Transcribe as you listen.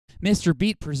Mr.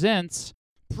 Beat presents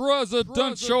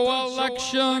Presidential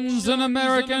Elections in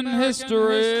American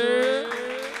History.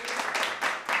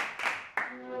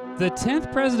 The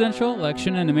 10th presidential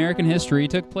election in American history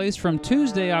took place from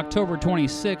Tuesday, October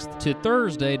 26th to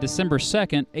Thursday, December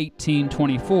 2nd,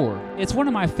 1824. It's one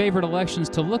of my favorite elections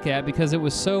to look at because it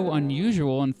was so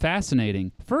unusual and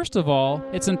fascinating. First of all,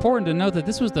 it's important to note that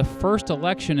this was the first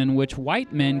election in which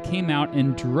white men came out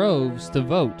in droves to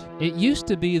vote. It used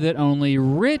to be that only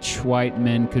rich white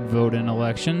men could vote in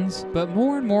elections, but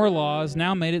more and more laws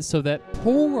now made it so that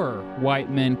poor white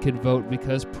men could vote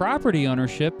because property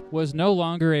ownership was no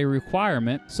longer a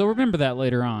requirement, so remember that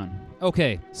later on.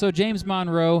 Okay, so James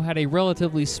Monroe had a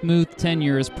relatively smooth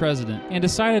tenure as president and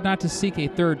decided not to seek a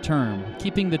third term,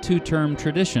 keeping the two-term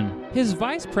tradition. His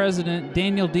vice president,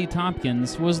 Daniel D.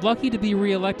 Tompkins, was lucky to be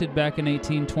re-elected back in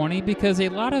 1820 because a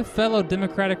lot of fellow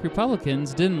Democratic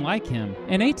Republicans didn't like him.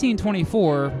 In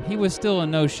 1824, he was still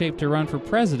in no shape to run for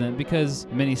president because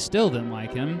many still didn't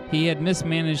like him. He had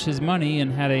mismanaged his money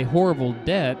and had a horrible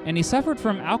debt, and he suffered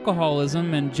from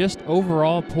alcoholism and just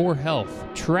overall poor health.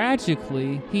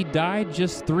 Tragically, he died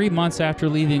just 3 months after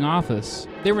leaving office.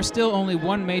 There was still only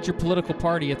one major political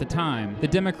party at the time, the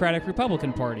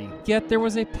Democratic-Republican Party. Yet there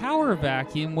was a power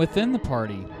vacuum within the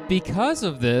party. Because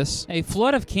of this, a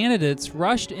flood of candidates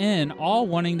rushed in, all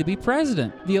wanting to be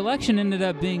president. The election ended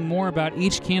up being more about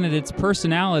each candidate's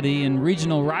personality and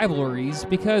regional rivalries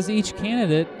because each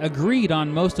candidate agreed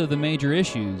on most of the major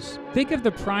issues. Think of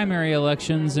the primary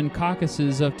elections and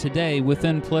caucuses of today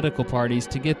within political parties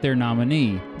to get their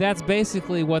nominee. That's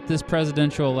basically what this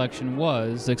presidential election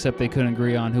was, except they couldn't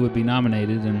agree on who would be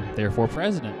nominated and therefore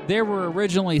president. There were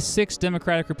originally 6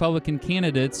 Democratic-Republican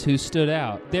candidates who stood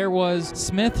out. There was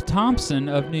Smith Thompson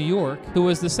of New York, who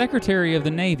was the Secretary of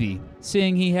the Navy.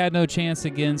 Seeing he had no chance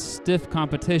against stiff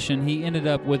competition, he ended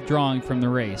up withdrawing from the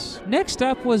race. Next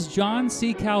up was John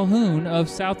C. Calhoun of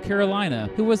South Carolina,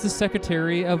 who was the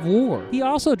Secretary of War. He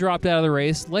also dropped out of the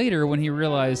race later when he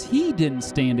realized he didn't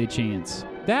stand a chance.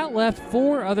 That left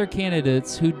 4 other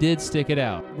candidates who did stick it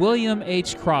out. William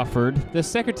H. Crawford, the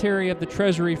Secretary of the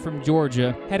Treasury from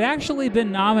Georgia, had actually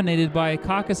been nominated by a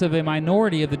caucus of a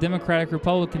minority of the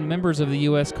Democratic-Republican members of the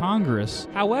U.S. Congress.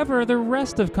 However, the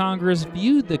rest of Congress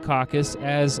viewed the caucus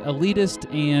as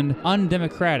elitist and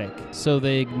undemocratic, so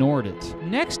they ignored it.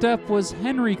 Next up was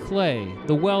Henry Clay,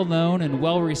 the well-known and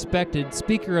well-respected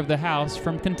Speaker of the House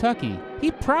from Kentucky.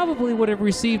 He probably would have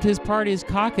received his party's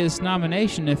caucus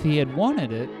nomination if he had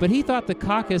wanted it, but he thought the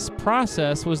caucus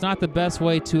process was not the best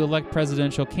way to elect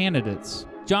presidential candidates.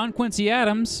 John Quincy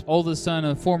Adams, oldest son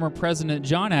of former President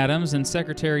John Adams and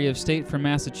Secretary of State from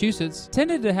Massachusetts,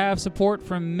 tended to have support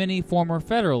from many former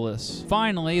Federalists.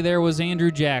 Finally, there was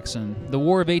Andrew Jackson, the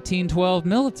War of 1812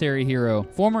 military hero,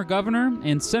 former governor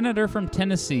and senator from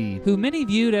Tennessee, who many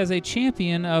viewed as a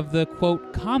champion of the,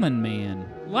 quote, common man.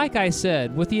 Like I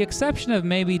said, with the exception of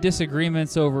maybe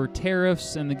disagreements over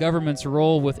tariffs and the government's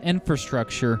role with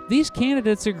infrastructure, these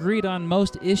candidates agreed on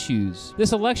most issues.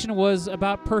 This election was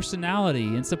about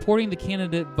personality and supporting the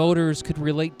candidate voters could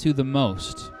relate to the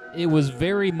most. It was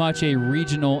very much a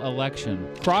regional election.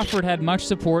 Crawford had much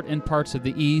support in parts of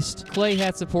the East, Clay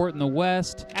had support in the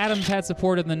West, Adams had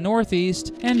support in the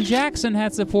Northeast, and Jackson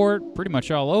had support pretty much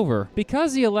all over.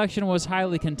 Because the election was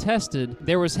highly contested,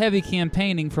 there was heavy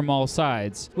campaigning from all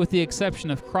sides, with the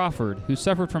exception of Crawford, who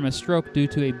suffered from a stroke due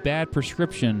to a bad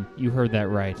prescription. You heard that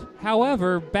right.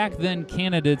 However, back then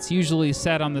candidates usually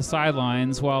sat on the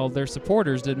sidelines while their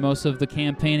supporters did most of the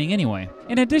campaigning anyway.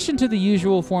 In addition to the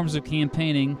usual forms of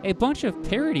campaigning, a bunch of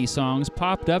parody songs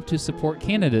popped up to support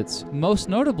candidates, most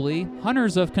notably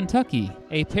Hunters of Kentucky,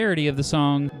 a parody of the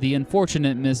song The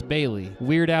Unfortunate Miss Bailey.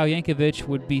 Weird Al Yankovic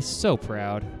would be so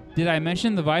proud. Did I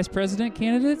mention the vice president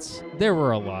candidates? There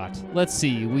were a lot. Let's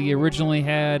see, we originally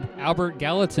had Albert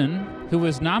Gallatin, who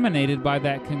was nominated by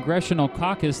that congressional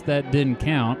caucus that didn't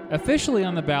count. Officially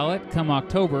on the ballot come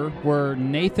October were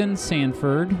Nathan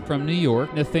Sanford from New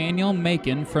York, Nathaniel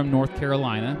Macon from North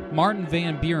Carolina, Martin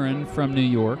Van Buren from New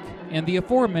York, and the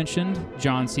aforementioned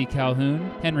John C.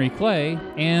 Calhoun, Henry Clay,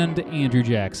 and Andrew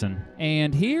Jackson.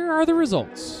 And here are the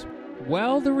results.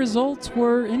 Well, the results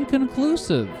were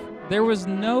inconclusive. There was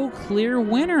no clear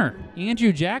winner.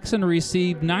 Andrew Jackson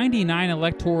received 99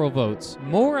 electoral votes,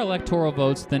 more electoral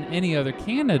votes than any other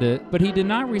candidate, but he did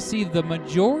not receive the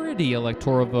majority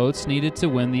electoral votes needed to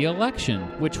win the election,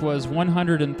 which was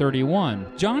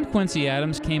 131. John Quincy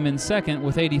Adams came in second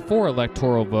with 84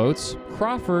 electoral votes,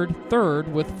 Crawford third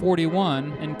with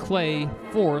 41, and Clay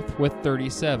fourth with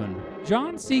 37.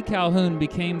 John C. Calhoun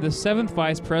became the 7th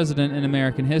vice president in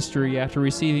American history after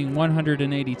receiving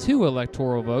 182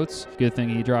 electoral votes. Good thing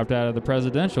he dropped out of the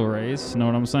presidential race, know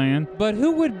what I'm saying? But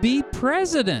who would be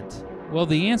president? Well,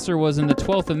 the answer was in the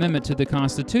 12th Amendment to the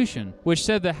Constitution, which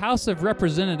said the House of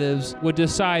Representatives would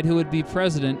decide who would be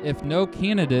president if no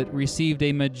candidate received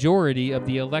a majority of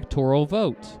the electoral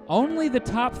vote. Only the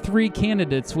top 3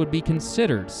 candidates would be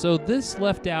considered, so this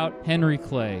left out Henry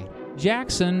Clay.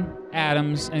 Jackson,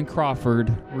 Adams, and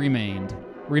Crawford remained.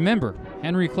 Remember,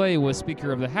 Henry Clay was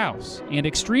Speaker of the House and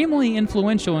extremely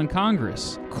influential in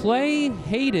Congress. Clay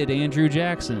hated Andrew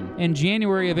Jackson. In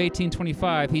January of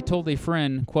 1825, he told a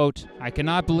friend, quote, "I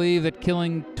cannot believe that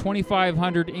killing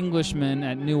 2,500 Englishmen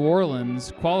at New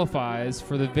Orleans qualifies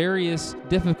for the various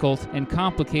difficult and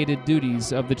complicated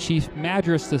duties of the chief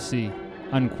magistracy."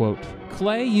 Unquote.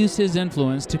 Clay used his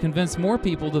influence to convince more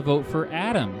people to vote for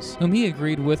Adams, whom he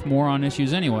agreed with more on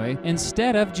issues anyway,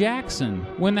 instead of Jackson.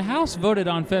 When the House voted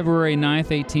on February 9,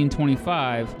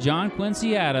 1825, John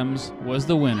Quincy Adams was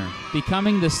the winner,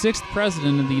 becoming the 6th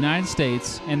president of the United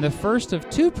States and the first of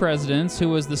 2 presidents who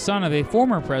was the son of a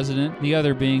former president, the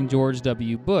other being George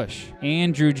W. Bush.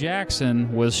 Andrew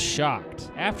Jackson was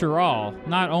shocked. After all,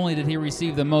 not only did he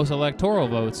receive the most electoral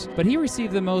votes, but he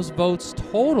received the most votes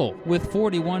total, with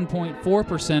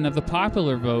 41.4% of the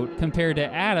popular vote compared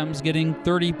to Adams getting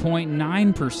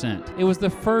 30.9%. It was the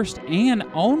first and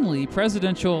only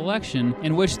presidential election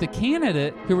in which the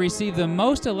candidate who received the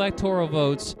most electoral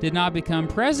votes did not become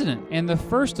president, and the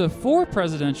first of 4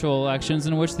 presidential elections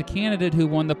in which the candidate who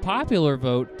won the popular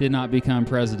vote did not become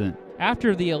president.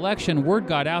 After the election, word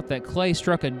got out that Clay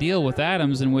struck a deal with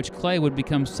Adams in which Clay would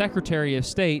become Secretary of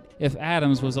State if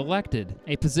Adams was elected,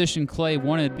 a position Clay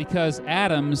wanted because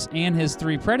Adams and his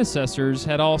 3 predecessors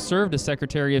had all served as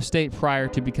Secretary of State prior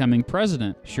to becoming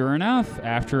president. Sure enough,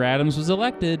 after Adams was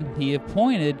elected, he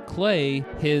appointed Clay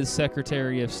his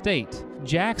Secretary of State.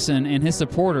 Jackson and his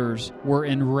supporters were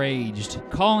enraged,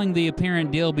 calling the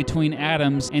apparent deal between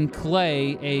Adams and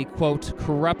Clay a, quote,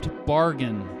 corrupt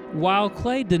bargain. While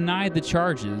Clay denied the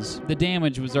charges, the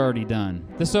damage was already done.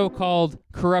 The so-called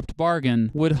corrupt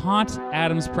bargain would haunt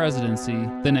Adams' presidency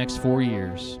the next 4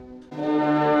 years.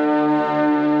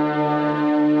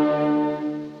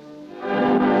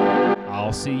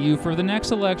 I'll see you for the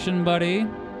next election, buddy.